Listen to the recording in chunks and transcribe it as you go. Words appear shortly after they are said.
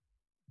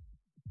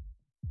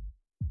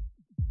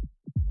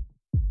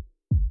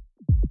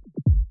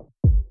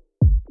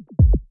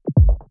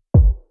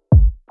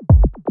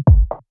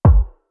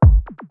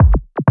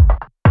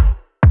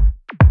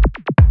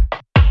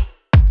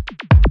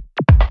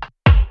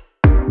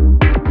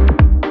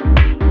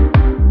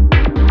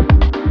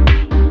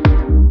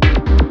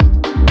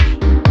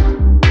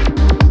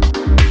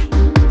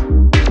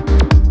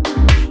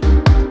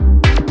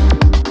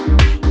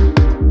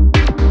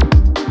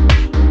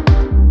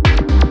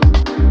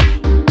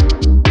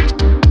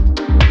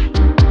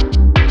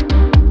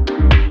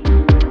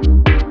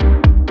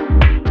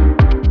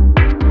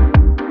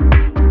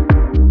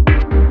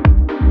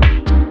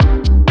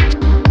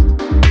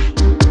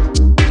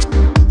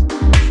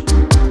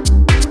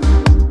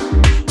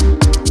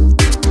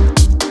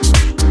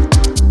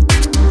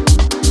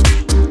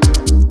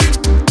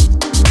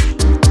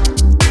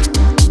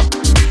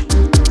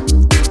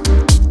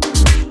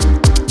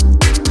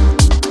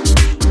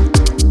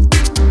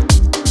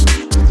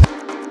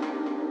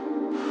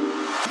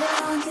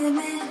get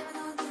me,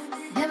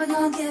 never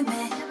gonna get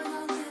me,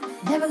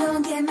 never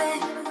gonna get me,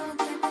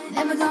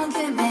 never gonna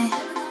get me,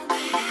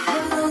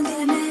 never gonna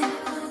get me,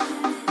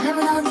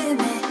 never gonna get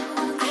me,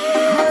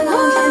 never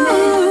gonna get me,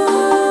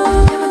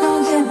 never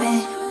gonna get me.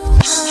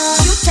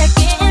 You check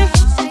in,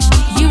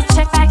 you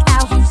check back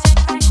out,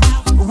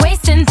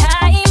 wasting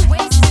time,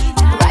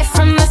 right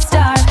from the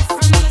start.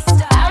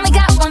 I only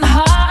got one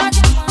heart,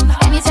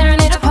 and you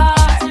tearing it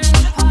apart,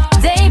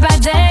 day by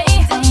day,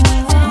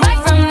 right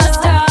from the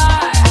start.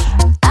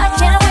 I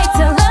can't wait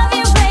to love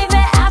you,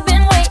 baby. I've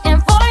been waiting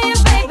for you,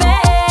 baby,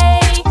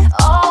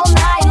 all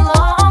night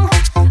long,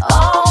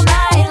 all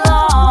night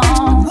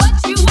long. What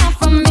you want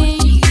from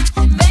me,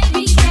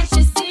 baby? Can't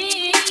you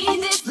see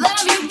this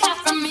love you got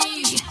from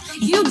me?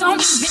 You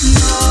don't even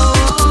know.